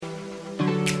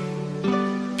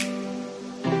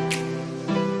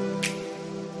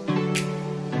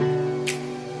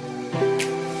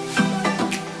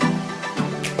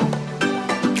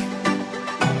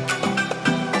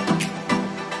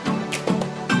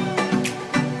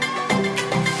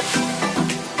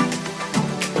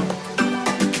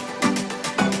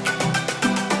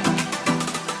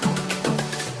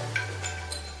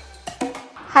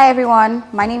Hi everyone,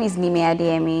 my name is Nimi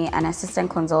Adeyemi, an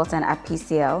assistant consultant at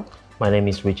PCL. My name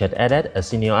is Richard Edet, a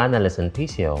senior analyst in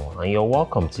PCL, and you're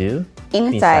welcome to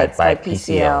Insights by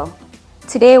PCL.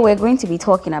 Today we're going to be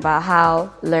talking about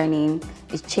how learning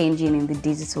is changing in the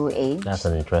digital age. That's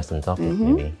an interesting topic,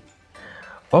 Nimi.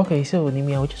 Okay, so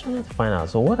Nimi, I just wanted to find out,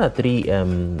 so what are three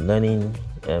learning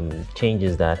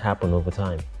changes that happen over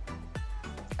time?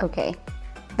 Okay,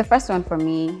 the first one for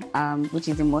me, which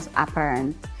is the most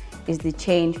apparent, is the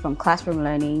change from classroom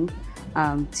learning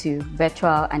to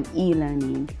virtual and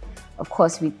e-learning. Of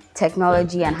course, with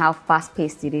technology and how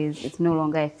fast-paced it is, it's no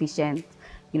longer efficient,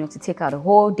 to take out a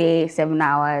whole day, 7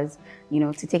 hours,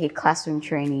 to take a classroom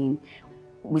training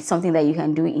with something that you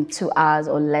can do in 2 hours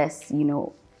or less,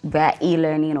 via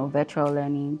e-learning or virtual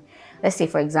learning. Let's say,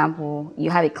 for example, you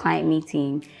have a client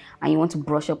meeting and you want to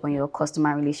brush up on your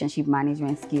customer relationship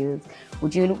management skills.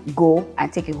 Would you go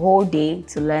and take a whole day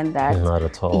to learn that? Not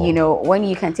at all. When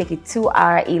you can take a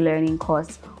 2-hour e-learning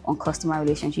course on customer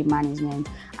relationship management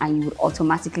and you would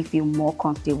automatically feel more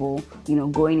comfortable,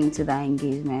 going into that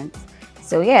engagement.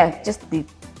 So yeah, just the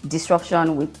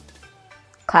disruption with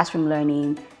classroom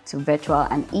learning to virtual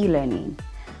and e-learning.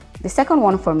 The second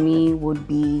one for me would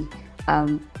be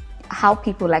how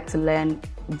people like to learn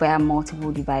via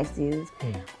multiple devices.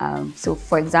 So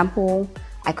for example,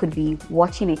 I could be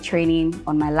watching a training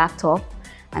on my laptop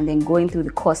and then going through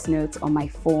the course notes on my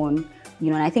phone.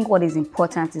 And I think what is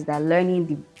important is that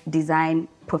learning design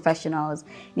professionals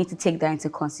need to take that into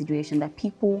consideration, that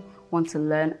people want to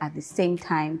learn at the same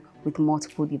time with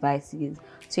multiple devices.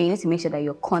 So you need to make sure that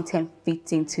your content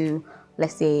fits into,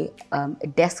 let's say, a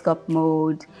desktop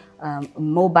mode,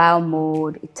 mobile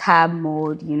mode, a tab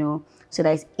mode, so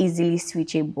that it's easily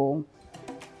switchable.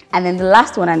 And then the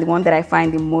last one, and the one that I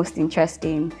find the most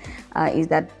interesting, is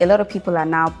that a lot of people are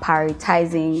now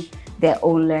prioritizing their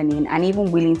own learning and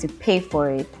even willing to pay for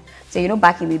it. So,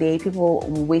 back in the day, people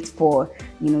would wait for,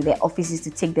 their offices to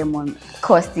take them on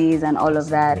courses and all of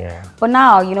that. Yeah. But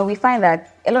now, we find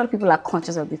that a lot of people are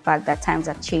conscious of the fact that times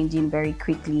are changing very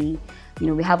quickly.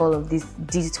 We have all of this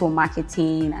digital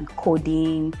marketing and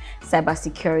coding,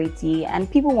 cybersecurity, and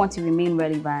people want to remain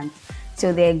relevant.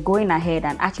 So they're going ahead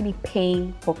and actually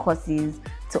paying for courses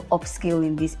to upskill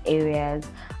in these areas.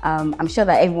 I'm sure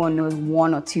that everyone knows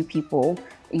one or two people,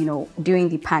 during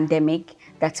the pandemic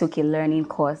that took a learning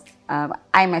course.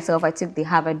 I myself, I took the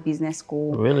Harvard Business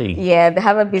School. Really? Yeah, the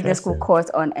Harvard Business School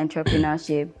course on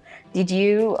entrepreneurship. Did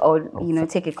you,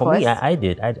 take a course? For me, I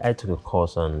did. I took a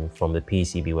course from the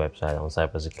PCB website on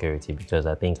cybersecurity because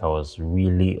I think I was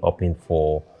really opting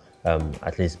for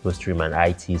at least boosting my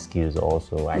IT skills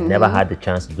also. I never had the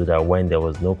chance to do that when there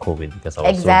was no COVID because I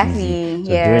was so busy.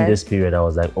 So during this period, I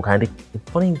was like, okay,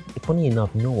 funny enough,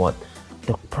 you know what?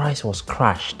 The price was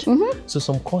crashed. So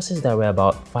some courses that were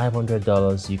about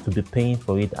 $500, you could be paying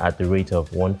for it at the rate of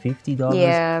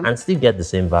 $150 and still get the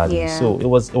same value. So there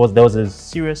was a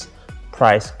serious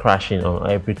price crashing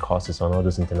on every courses on all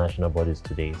those international bodies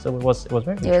today. So it was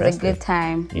very interesting. It was a good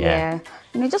time. Yeah.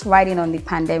 Just riding on the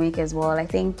pandemic as well. I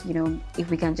think, if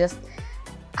we can just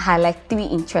highlight 3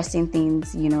 interesting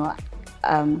things,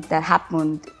 that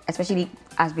happened, especially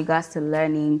as regards to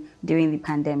learning during the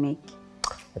pandemic.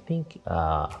 I think,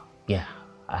 I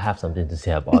have something to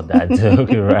say about that.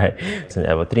 Okay, right. So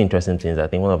there were 3 interesting things. I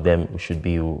think one of them should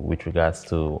be with regards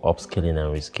to upskilling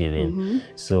and reskilling.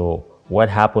 So what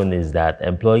happened is that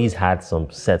employees had some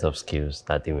set of skills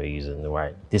that they were using,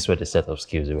 right? These were the set of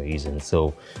skills they were using.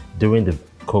 So during the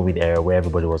COVID era where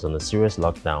everybody was on a serious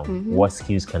lockdown, what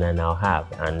skills can I now have?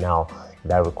 And now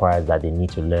that requires that they need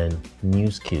to learn new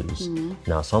skills.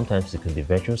 Now, sometimes it could be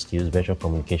virtual skills, virtual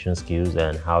communication skills,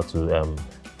 and how to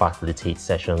facilitate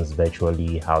sessions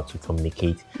virtually, how to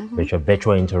communicate,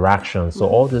 virtual interactions. So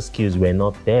all those skills were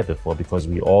not there before because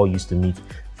we all used to meet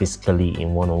physically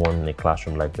in one-on-one in a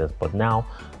classroom like this. But now,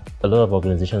 a lot of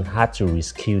organizations had to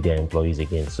reskill their employees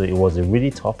again. So it was a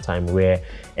really tough time where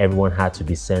everyone had to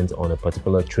be sent on a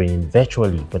particular training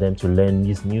virtually for them to learn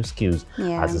these new skills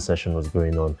as the session was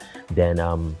going on. Then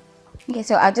okay,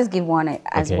 so I'll just give one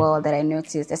as well that I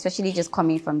noticed, especially just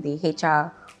coming from the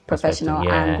HR professional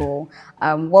angle.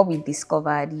 What we've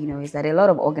discovered, is that a lot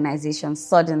of organizations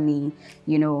suddenly,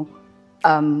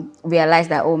 realize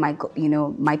that, oh my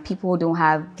God, my people don't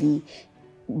have the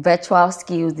virtual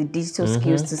skills, the digital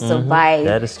skills to survive,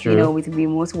 that is true. With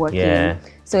remote working.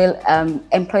 So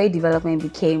employee development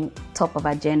became top of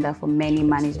agenda for many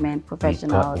management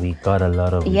professionals. We got a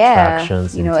lot of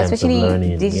attractions in terms especially of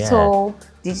learning.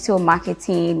 digital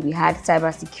marketing. We had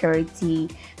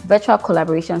cybersecurity, virtual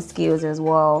collaboration skills as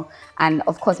well, and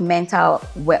of course mental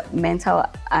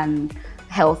and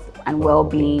health and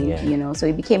well-being, yeah. you know, so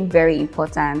it became very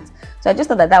important. So I just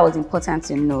thought that that was important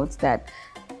to note, that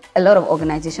a lot of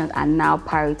organizations are now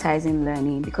prioritizing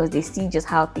learning because they see just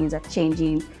how things are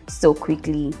changing so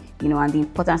quickly, you know, and the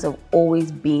importance of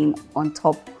always being on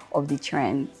top of the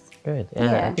trends. Good.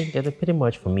 Yeah. I think that pretty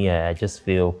much for me, I just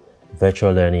feel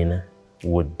virtual learning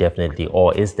would definitely,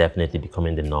 or is definitely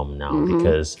becoming the norm now,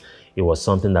 because it was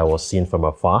something that was seen from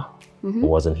afar. It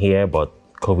wasn't here, but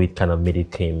COVID kind of made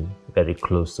it came very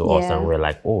close to us, and we're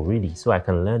like, oh, really? So I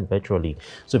can learn virtually.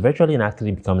 So virtually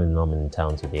actually becoming the norm in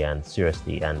town today, and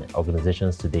seriously, and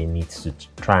organizations today need to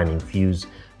try and infuse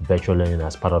virtual learning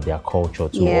as part of their culture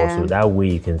too. Also, that way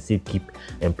you can still keep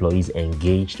employees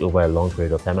engaged over a long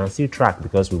period of time and still track,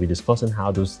 because we'll be discussing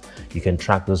how you can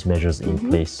track those measures in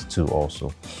place too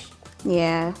also.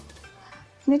 Yeah.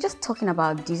 You know, just talking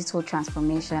about digital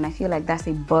transformation, I feel like that's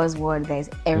a buzzword that is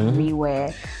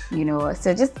everywhere, you know.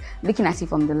 So just looking at it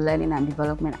from the learning and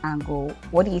development angle,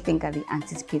 what do you think are the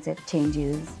anticipated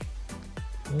changes?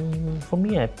 For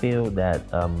me, I feel that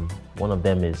one of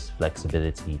them is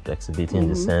flexibility. Flexibility in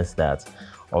the sense that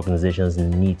organizations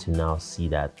need to now see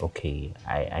that, okay,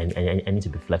 I need to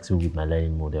be flexible with my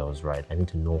learning models, right? I need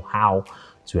to know how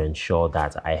to ensure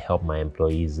that I help my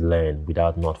employees learn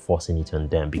without not forcing it on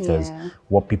them, because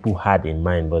what people had in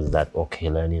mind was that, okay,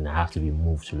 learning, I have to be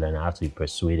moved to learn, I have to be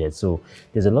persuaded. So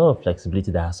there's a lot of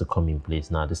flexibility that has to come in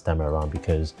place now this time around,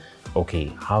 because,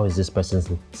 okay, how is this person's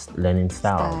learning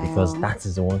style? Because that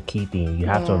is the one key thing. You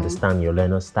have to understand your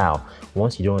learner style.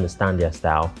 Once you don't understand their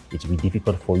style, it will be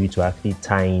difficult for you to actually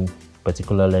tie in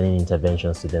particular learning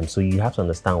interventions to them. So you have to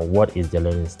understand what is their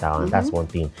learning style, and that's one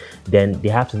thing. Then they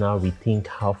have to now rethink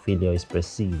how failure is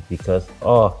perceived, because,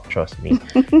 oh, trust me,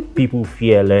 people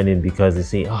fear learning because they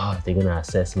say, oh, they're going to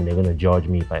assess me, they're going to judge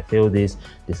me. If I fail this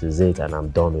is it, and I'm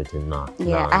done with it now.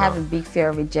 I have a big fear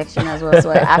of rejection as well,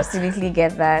 so I absolutely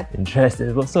get that.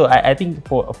 Interesting. So I think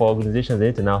for organizations, they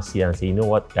need to now see and say, you know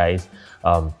what, guys,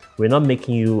 we're not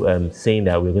making you saying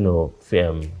that we're going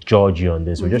to judge you on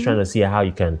this. We're just trying to see how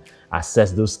you can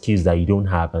assess those skills that you don't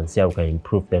have and see how we can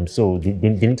improve them. So they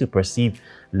need to perceive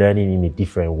learning in a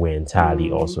different way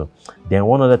entirely also. Then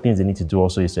one other thing they need to do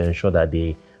also is to ensure that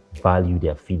they value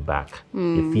their feedback,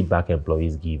 the feedback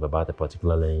employees give about a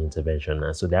particular learning intervention.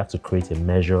 And so they have to create a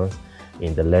measure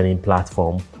in the learning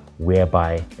platform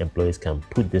whereby employees can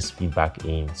put this feedback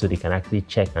in, so they can actually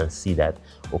check and see that,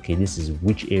 okay, this is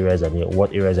which areas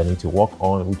what areas I need to work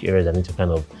on, which areas I need to kind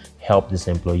of help these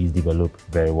employees develop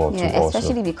very well too. Especially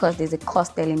also, because there's a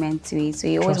cost element to it. So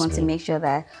you always want to make sure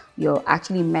that you're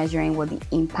actually measuring what the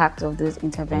impact of those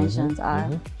interventions are.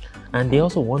 And they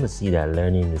also want to see that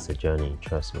learning is a journey,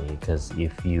 trust me, because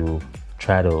if you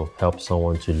try to help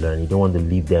someone to learn, you don't want to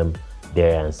leave them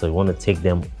there, and so you want to take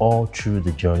them all through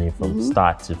the journey from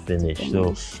start to finish.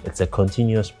 So it's a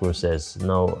continuous process.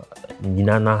 Now you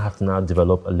now have to now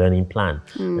develop a learning plan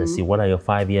and see what are your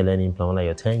 5-year learning plan, what are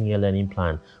your 10-year learning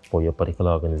plan for your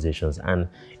particular organizations. And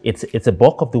it's a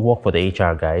bulk of the work for the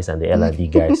HR guys and the L&D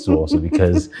guys too also,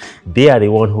 because they are the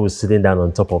one who is sitting down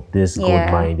on top of this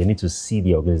gold mine. They need to see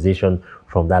the organization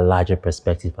from that larger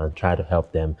perspective and try to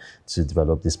help them to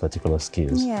develop these particular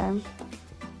skills.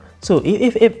 So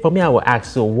if for me, I will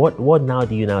ask, so what now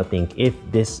do you now think, if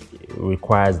this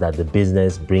requires that the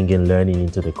business bring in learning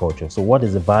into the culture? So what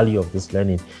is the value of this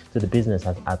learning to the business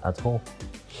at home?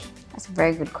 That's a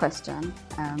very good question.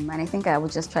 And I think I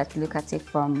would just try to look at it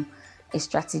from a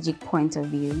strategic point of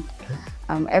view.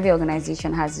 Every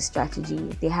organization has a strategy.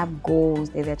 They have goals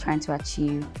that they're trying to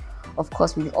achieve, of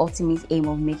course, with the ultimate aim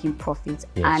of making profit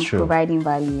and providing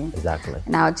value. Exactly.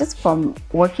 Now, just from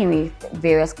working with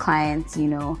various clients, you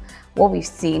know, what we've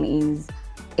seen is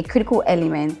a critical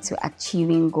element to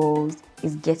achieving goals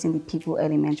is getting the people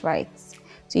element right.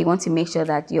 So you want to make sure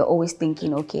that you're always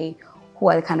thinking, okay, who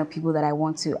are the kind of people that I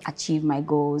want to achieve my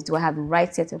goals? Do I have the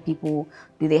right set of people?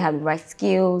 Do they have the right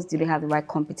skills? Do they have the right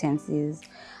competencies?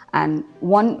 And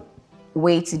one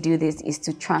way to do this is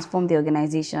to transform the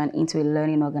organization into a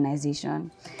learning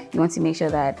organization. You want to make sure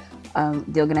that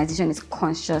the organization is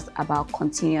conscious about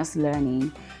continuous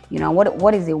learning. You know,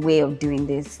 what is a way of doing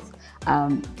this?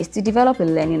 Is to develop a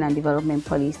learning and development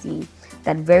policy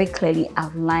that very clearly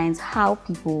outlines how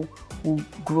people will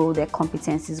grow their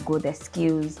competencies, grow their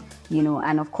skills, you know,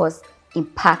 and of course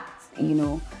impact, you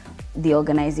know, the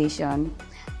organization.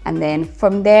 And then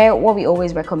from there, what we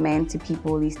always recommend to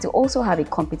people is to also have a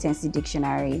competency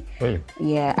dictionary. Really?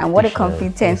 Yeah, and what a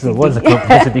competency. So what's a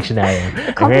competency dictionary?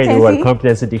 I heard the word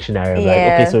competency dictionary. I'm like,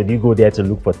 okay, so do you go there to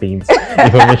look for things,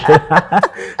 information?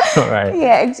 All right.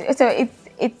 Yeah, so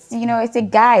it's you know, it's a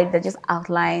guide that just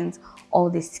outlines all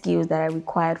the skills that are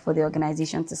required for the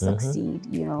organization to succeed,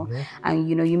 you know. And,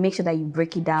 you know, you make sure that you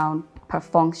break it down per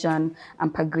function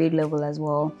and per grade level as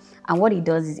well. And what it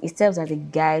does is it serves as a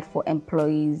guide for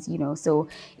employees, you know. So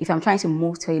if I'm trying to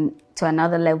move to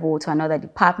another level, to another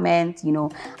department, you know,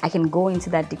 I can go into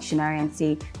that dictionary and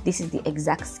say, this is the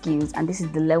exact skills and this is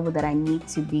the level that I need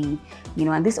to be, you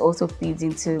know. And this also feeds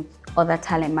into other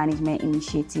talent management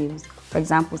initiatives. For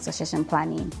example, succession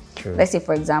planning. True. Let's say,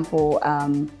 for example,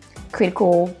 a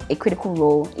critical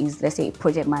role is, let's say, a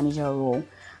project manager role.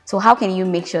 So how can you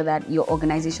make sure that your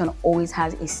organization always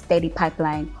has a steady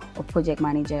pipeline of project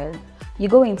managers? You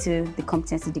go into the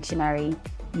competency dictionary,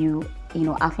 you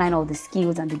outline all the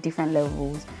skills and the different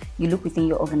levels. You look within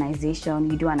your organization,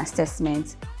 you do an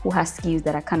assessment, who has skills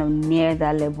that are kind of near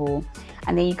that level.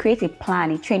 And then you create a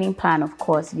plan, a training plan, of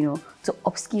course, you know, to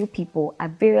upskill people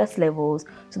at various levels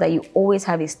so that you always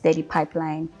have a steady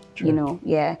pipeline, you know,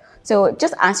 yeah. So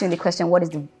just answering the question, what is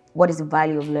the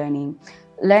value of learning?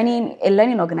 A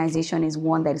learning organization is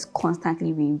one that is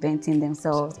constantly reinventing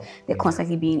themselves. They're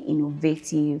constantly being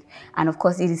innovative. And of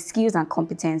course, it is skills and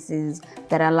competencies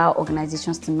that allow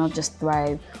organizations to not just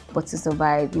thrive, but to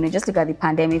survive. You know, just look at the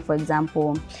pandemic, for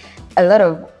example. A lot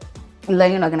of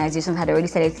learning organizations had already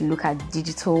started to look at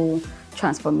digital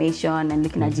transformation and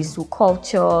looking at digital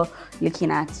culture,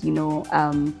 looking at, you know,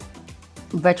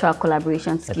 virtual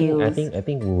collaboration skills. I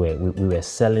think we were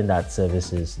selling that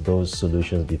services, those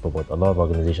solutions before, but a lot of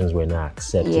organizations were not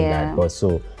accepting that. But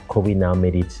so COVID now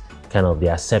made it kind of, the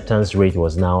acceptance rate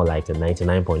was now like a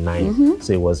 99.9.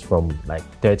 So it was from like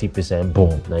 30%,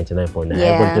 boom, 99.9.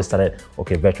 Everybody just started,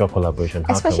 okay, virtual collaboration.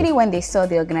 Especially when they saw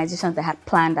the organizations that had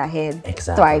planned ahead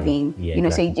thriving. You know,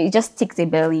 so it just ticks a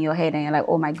bell in your head and you're like,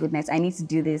 oh my goodness, I need to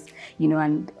do this, you know,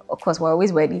 and of course we're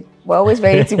always ready. We're always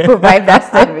ready to provide that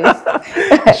service.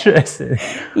 Interesting.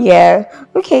 Yeah.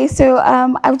 Okay, so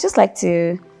I would just like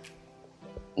to,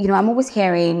 you know, I'm always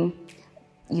hearing,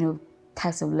 you know,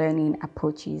 types of learning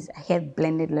approaches. I hear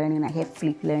blended learning, I hear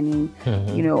flipped learning.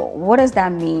 You know, what does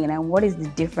that mean and what is the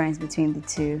difference between the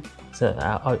two? So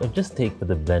I'll just take for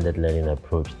the blended learning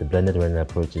approach. The blended learning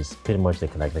approach is pretty much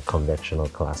like the conventional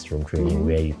classroom training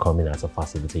where you come in as a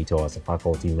facilitator or as a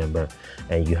faculty member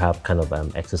and you have kind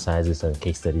of exercises and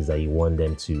case studies that you want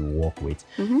them to work with.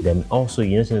 Then also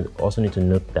you also need to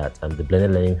note that the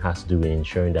blended learning has to do with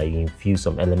ensuring that you infuse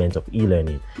some element of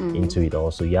e-learning into it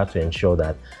also. You have to ensure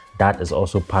that that is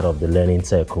also part of the learning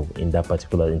circle in that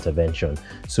particular intervention.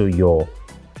 So you're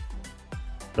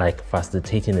like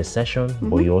facilitating a session,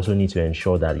 but you also need to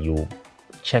ensure that you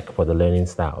check for the learning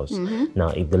styles. Now,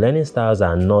 if the learning styles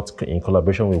are not in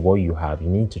collaboration with what you have, you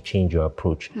need to change your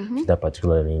approach to that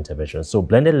particular learning intervention. So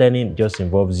blended learning just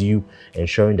involves you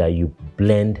ensuring that you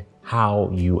blend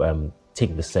how you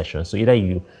take the session. So either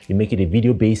you make it a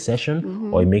video-based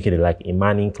session or you make it like a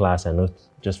manning class and not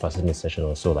just facilitating session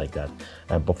or so like that.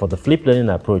 But for the flipped learning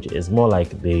approach, it's more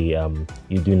like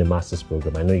you're doing a master's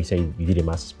program. I know you say you did a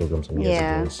master's program some years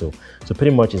ago. So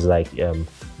pretty much it's like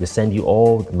they send you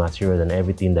all the materials and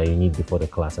everything that you need before the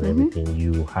class and everything.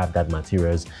 You have that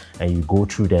materials and you go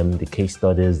through them, the case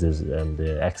studies,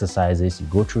 the exercises, you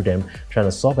go through them, trying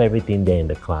to solve everything there in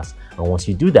the class. And once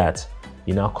you do that,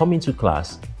 you now come into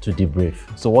class to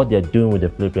debrief. So what they're doing with the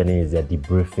flipped learning is they're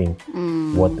debriefing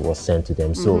what was sent to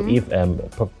them. So if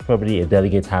probably a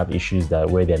delegate have issues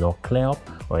where they're not clear up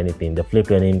or anything, the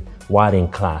flipped learning while in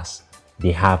class,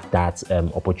 they have that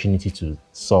opportunity to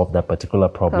solve that particular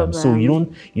problem. So you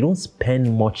don't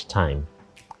spend much time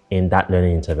in that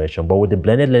learning intervention. But with the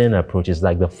blended learning approach, it's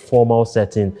like the formal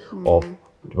setting of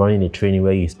running a training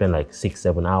where you spend like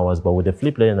 6-7 hours. But with the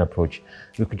flipped learning approach,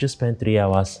 we could just spend 3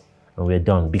 hours and we're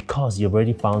done, because you've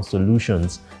already found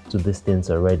solutions to these things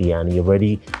already and you've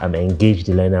already engaged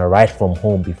the learner right from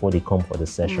home before they come for the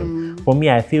session. For me,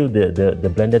 I feel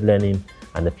the blended learning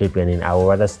and the flipped learning, I would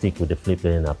rather stick with the flipped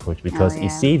learning approach because it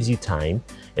saves you time.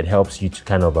 It helps you to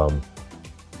kind of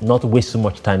not waste so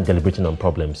much time deliberating on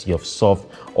problems. You have solved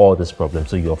all these problems,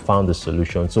 so you have found the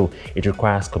solution. So it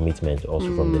requires commitment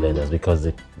also from the learners, because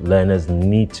the learners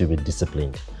need to be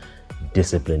disciplined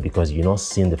because you're not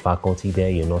seeing the faculty there,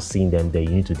 you're not seeing them there. You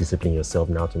need to discipline yourself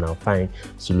now to find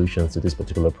solutions to this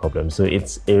particular problem. So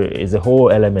it's a whole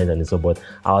element, and so. But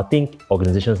I think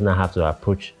organizations now have to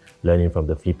approach learning from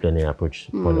the flipped learning approach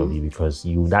point of view, because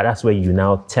that's where you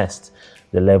now test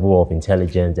the level of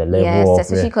intelligence, the level of...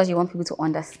 especially because you want people to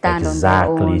understand on their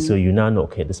own. Exactly. So you now know,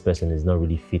 okay, this person is not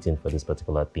really fitting for this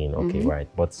particular thing. Okay, right.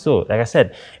 But so, like I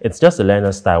said, it's just a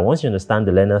learner style. Once you understand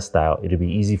the learner style, it'll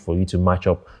be easy for you to match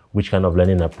up which kind of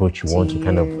learning approach you want to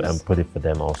kind of put it for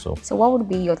them also. So what would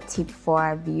be your tip for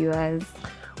our viewers?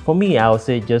 For me, I would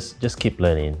say just keep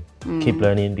learning. Keep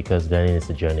learning, because learning is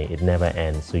a journey. It never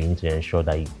ends. So you need to ensure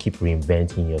that you keep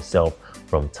reinventing yourself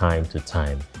from time to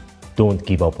time. Don't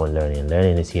give up on learning.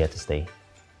 Learning is here to stay.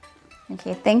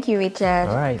 Okay, thank you, Richard.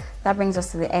 All right. That brings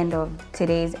us to the end of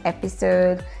today's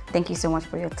episode. Thank you so much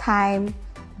for your time.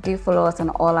 Do follow us on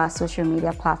all our social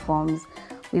media platforms.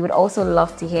 We would also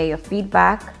love to hear your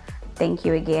feedback. Thank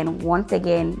you again. Once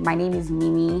again, my name is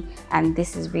Mimi and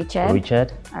this is Richard.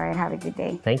 Richard. All right, have a good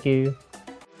day. Thank you.